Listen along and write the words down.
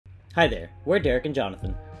Hi there, we're Derek and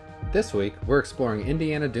Jonathan. This week, we're exploring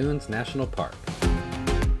Indiana Dunes National Park.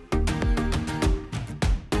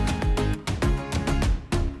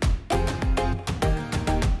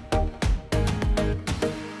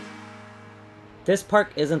 This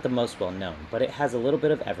park isn't the most well known, but it has a little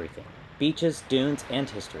bit of everything. Beaches, dunes, and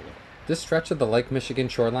history. This stretch of the Lake Michigan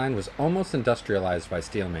shoreline was almost industrialized by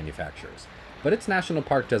steel manufacturers, but its National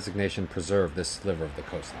Park designation preserved this sliver of the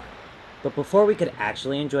coastline. But before we could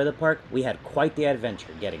actually enjoy the park, we had quite the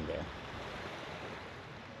adventure getting there.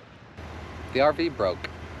 The RV broke.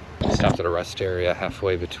 We stopped at a rest area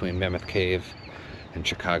halfway between Mammoth Cave and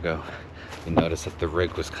Chicago. You notice that the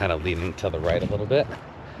rig was kind of leaning to the right a little bit,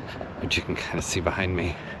 which you can kind of see behind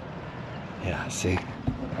me. Yeah, see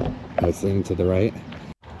how it's leaning to the right?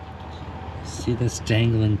 See this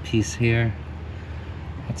dangling piece here?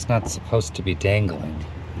 It's not supposed to be dangling.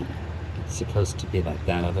 It's supposed to be like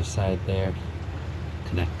that other side there,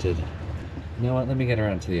 connected. You know what, let me get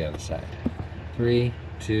around to the other side. 3,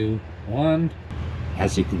 2, 1.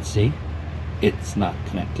 As you can see, it's not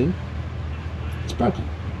connected. It's broken.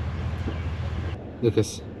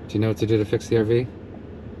 Lucas, do you know what to do to fix the RV?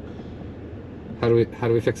 How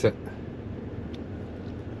do we fix it?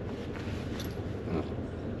 Oh,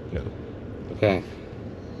 no. Okay.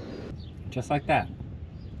 Just like that.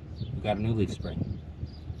 We got a new leaf spring.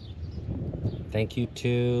 Thank you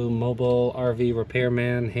to Mobile RV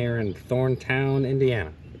Repairman here in Thorntown,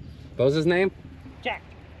 Indiana. What was his name? Jack.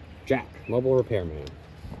 Jack, Mobile Repairman.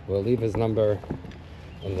 We'll leave his number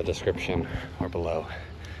in the description or below.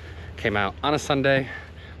 Came out on a Sunday.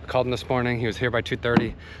 We called him this morning. He was here by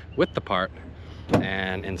 2:30 with the part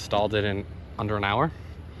and installed it in under an hour.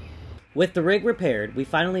 With the rig repaired, we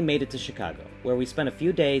finally made it to Chicago, where we spent a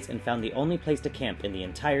few days and found the only place to camp in the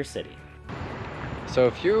entire city. So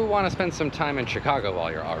if you want to spend some time in Chicago while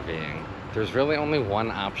you're RVing, there's really only one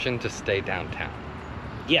option: to stay downtown.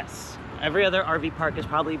 Yes, every other RV park is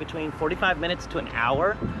probably between 45 minutes to an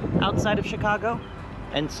hour outside of Chicago.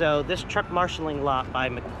 And so this truck marshaling lot by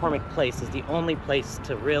McCormick Place is the only place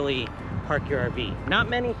to really park your RV. Not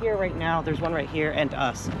many here right now. There's one right here and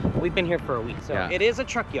us. We've been here for a week, so yeah. It is a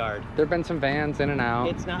truck yard. There have been some vans in and out.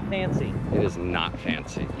 It's not fancy. It is not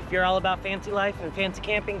fancy. If you're all about fancy life and fancy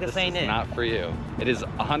camping, this ain't it. Not for you. It is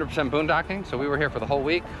 100% boondocking, so we were here for the whole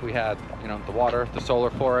week. We had, you know, the water, the solar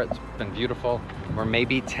for it. It's been beautiful. We're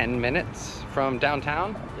maybe 10 minutes from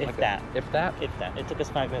downtown. If that. If that. If that. It took us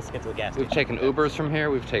 5 minutes to get to the gas station. We've taken Ubers from here.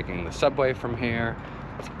 We've taken the subway from here.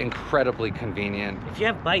 It's incredibly convenient. If you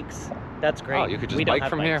have bikes, that's great. Oh, you could just bike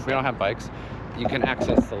from here. We don't have bikes. You can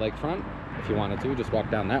access the lakefront if you wanted to. Just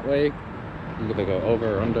walk down that way. You could go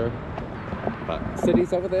over or under. But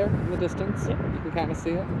city's over there in the distance. Yeah. You can kind of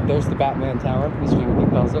see it. There's the Batman Tower, as Fingerby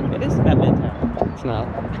calls it. It is the Batman Tower. It's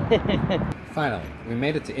not. Finally, we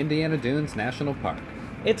made it to Indiana Dunes National Park.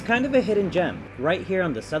 It's kind of a hidden gem, right here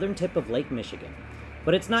on the southern tip of Lake Michigan.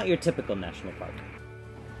 But it's not your typical national park.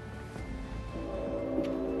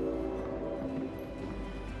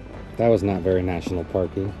 That was not very national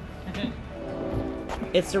parky.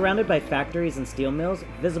 It's surrounded by factories and steel mills,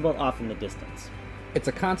 visible off in the distance. It's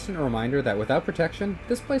a constant reminder that without protection,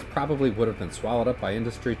 this place probably would have been swallowed up by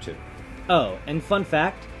industry too. Oh, and fun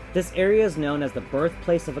fact, this area is known as the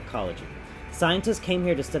birthplace of ecology. Scientists came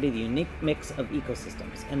here to study the unique mix of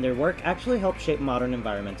ecosystems, and their work actually helped shape modern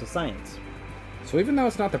environmental science. So even though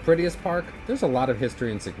it's not the prettiest park, there's a lot of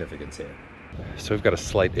history and significance here. So we've got a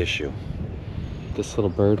slight issue. This little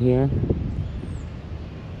bird here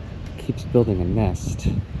keeps building a nest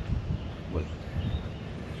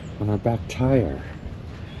on our back tire.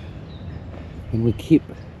 And we keep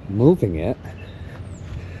moving it,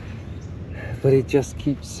 but it just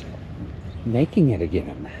keeps making it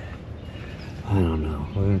again. I don't know.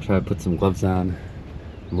 We're gonna try to put some gloves on,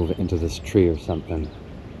 move it into this tree or something.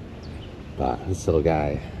 But this little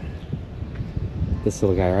guy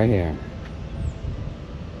right here.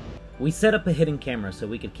 We set up a hidden camera so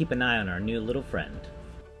we could keep an eye on our new little friend.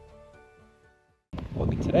 Well,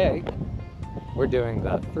 today we're doing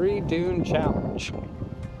the 3 Dune Challenge,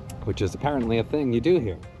 which is apparently a thing you do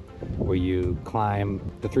here, where you climb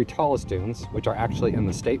the 3 tallest dunes, which are actually in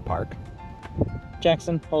the state park.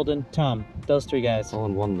 Jackson, Holden, Tom, those 3 guys. All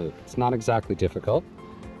in one loop. It's not exactly difficult.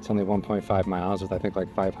 It's only 1.5 miles with I think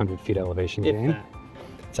like 500 feet elevation gain.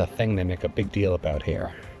 It's a thing they make a big deal about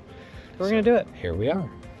here. We're gonna do it. Here we are.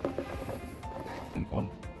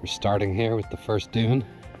 We're starting here with the first dune.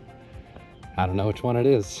 I don't know which one it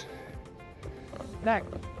is.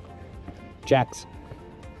 Jack's.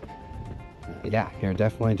 Yeah, you're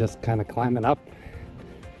definitely just kind of climbing up.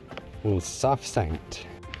 A little soft sand.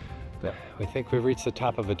 But we think we've reached the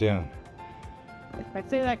top of a dune. I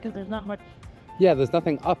say that because there's not much Yeah, there's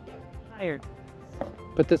nothing up, higher.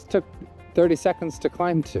 but this took 30 seconds to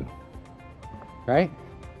climb to, right?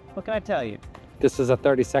 What can I tell you? This is a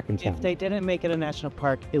 30-second town. If they didn't make it a national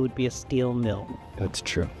park, it would be a steel mill. That's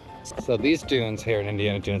true. So these dunes here in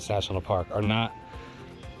Indiana Dunes National Park are not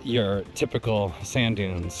your typical sand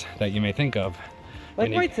dunes that you may think of.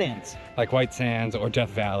 Like white sands. Like White Sands or Death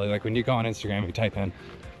Valley. Like when you go on Instagram, you type in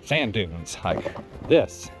sand dunes. Like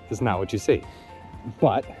this is not what you see.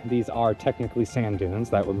 But these are technically sand dunes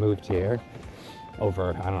that were moved here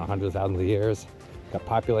over, I don't know, hundreds of thousands of years. Got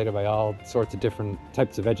populated by all sorts of different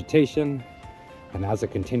types of vegetation. And as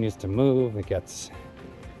it continues to move, it gets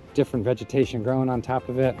different vegetation growing on top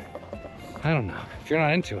of it. I don't know. If you're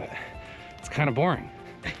not into it, it's kind of boring.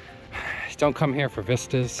 Don't come here for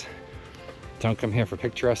vistas. Don't come here for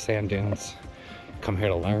picturesque sand dunes. Come here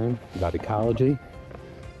to learn about ecology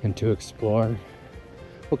and to explore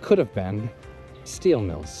what could have been steel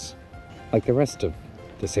mills, like the rest of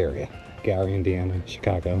this area. Gary, Indiana,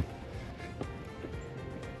 Chicago.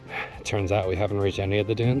 Turns out we haven't reached any of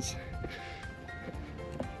the dunes.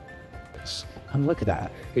 And look at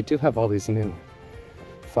that. We do have all these new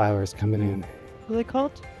flowers coming in. What are they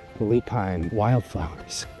called? Lupine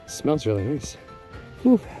wildflowers. Smells really nice.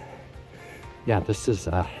 Whew. Yeah, this is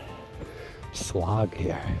a slog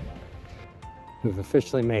here. We've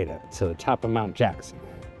officially made it to the top of Mount Jackson,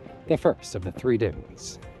 the first of the 3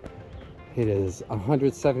 dunes. It is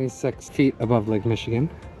 176 feet above Lake Michigan.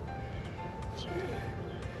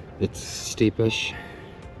 It's steepish,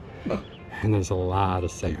 and there's a lot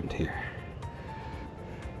of sand here.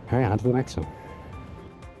 All right, on to the next one.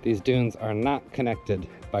 These dunes are not connected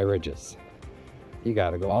by ridges. You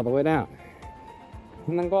gotta go all the way down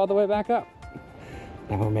and then go all the way back up.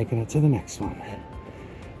 Now we're making it to the next one.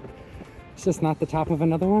 Is this not the top of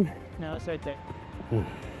another one? No, it's right there.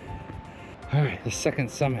 All right, the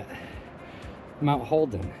second summit, Mount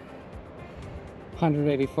Holden,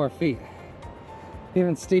 184 feet,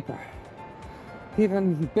 even steeper,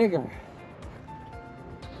 even bigger.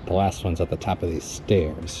 The last one's at the top of these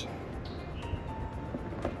stairs.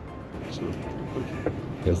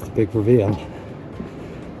 Here's the big reveal.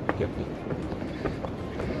 Yep.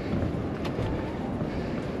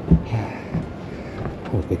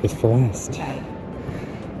 I think it's for last.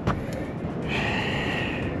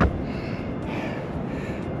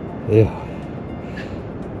 Ew.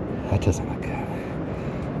 That doesn't look good.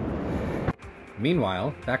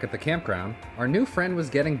 Meanwhile, back at the campground, our new friend was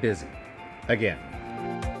getting busy. Again.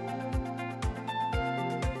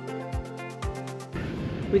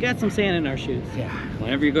 We got some sand in our shoes. Yeah,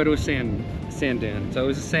 whenever you go to a sand dune, it's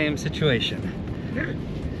always the same situation.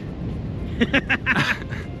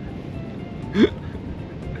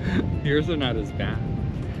 Yours are not as bad.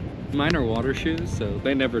 Mine are water shoes, so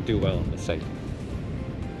they never do well in the sand.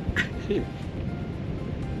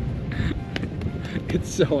 It's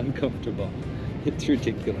so uncomfortable. It's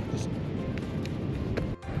ridiculous.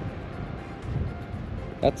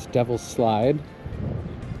 That's Devil's Slide,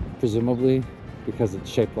 presumably because it's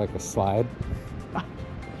shaped like a slide.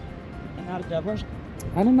 And not a devil's?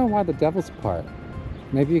 I don't know why the devil's part.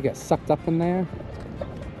 Maybe you get sucked up in there.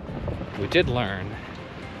 We did learn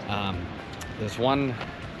there's one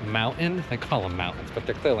mountain. They call them mountains, but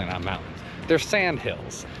they're clearly not mountains. They're sand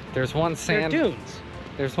hills. There's one sand. They're dunes.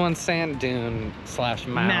 There's one sand dune slash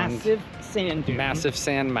mound. Massive sand dune. Massive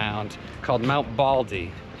sand mound called Mount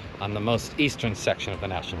Baldy on the most eastern section of the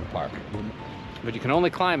national park. But you can only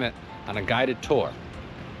climb it on a guided tour.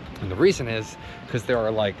 And the reason is because there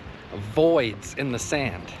are like voids in the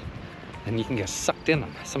sand and you can get sucked in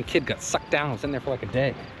them. Some kid got sucked down, was in there for like a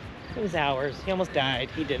day. It was hours. He almost died.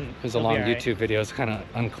 He didn't. It was a long YouTube video. It's kind of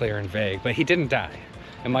unclear and vague, but he didn't die.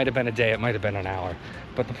 It might have been a day, it might have been an hour.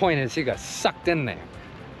 But the point is he got sucked in there,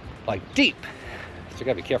 like deep. So you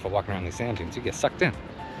gotta be careful walking around these sand dunes. You get sucked in.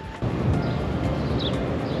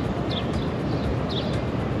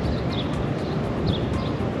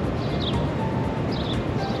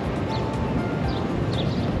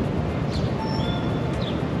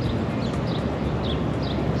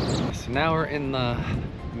 So now we're in the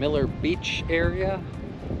Miller Beach area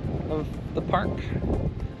of the park.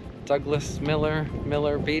 Douglas Miller,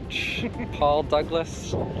 Miller Beach, Paul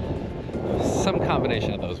Douglas. Some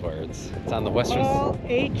combination of those words. It's on the western... Paul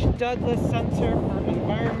H. Douglas Center for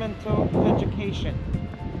Environmental Education.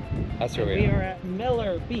 That's where we are at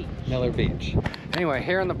Miller Beach. Miller Beach. Anyway,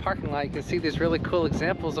 here in the parking lot, you can see these really cool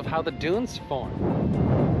examples of how the dunes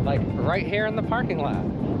form. Like right here in the parking lot.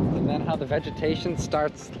 And then how the vegetation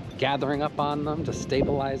starts gathering up on them to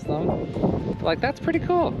stabilize them. Like, that's pretty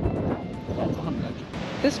cool.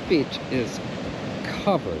 This beach is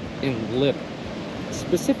covered in litter.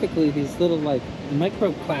 Specifically these little like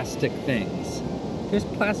microplastic things. There's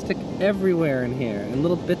plastic everywhere in here and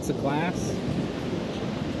little bits of glass.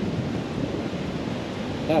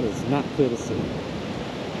 That is not good to see.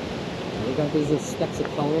 We got these little specks of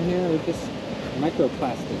color here, they're just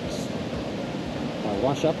microplastics that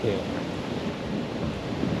wash up here.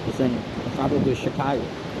 It's in probably Chicago.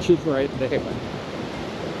 She's right there.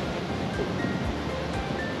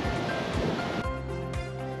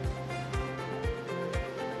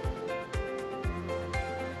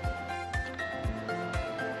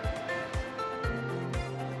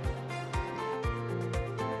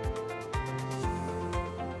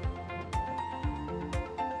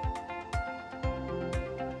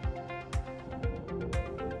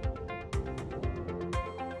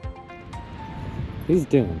 These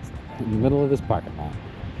dunes in the middle of this parking lot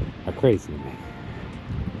are crazy to me.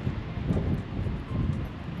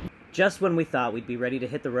 Just when we thought we'd be ready to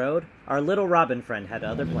hit the road, our little robin friend had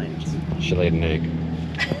other plans. She laid an egg.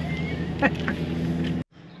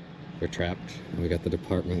 We're trapped. We got the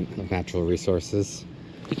Department of Natural Resources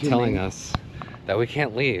telling us that we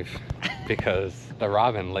can't leave because the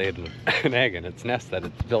robin laid an egg in its nest that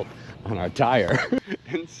it's built on our tire.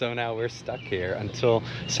 And so now we're stuck here until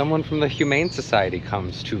someone from the Humane Society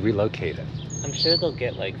comes to relocate it. I'm sure they'll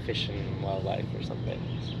get like fish and wildlife or something.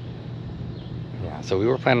 Yeah, so we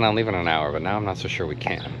were planning on leaving in an hour, but now I'm not so sure we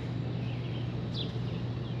can.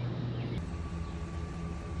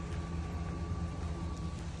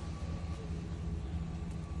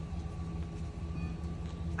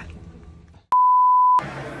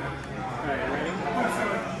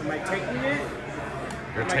 Am I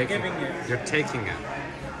taking it? You're taking it.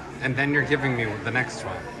 And then you're giving me the next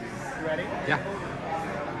one. You ready? Yeah.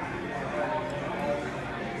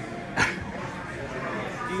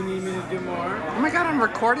 Do you need me to do more? Oh my god, I'm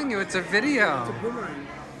recording you. It's a video. It's a boomerang.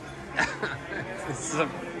 This is a...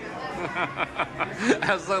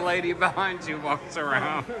 As the lady behind you walks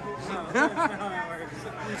around. No, that's not how that works.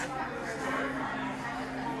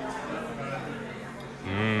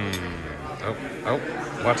 Oh,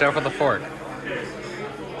 watch out for the fork.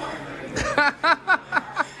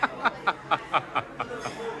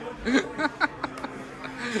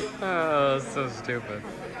 Oh, so stupid.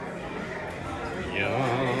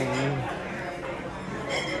 Yum.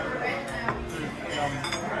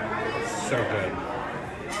 So good.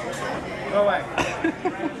 Go away.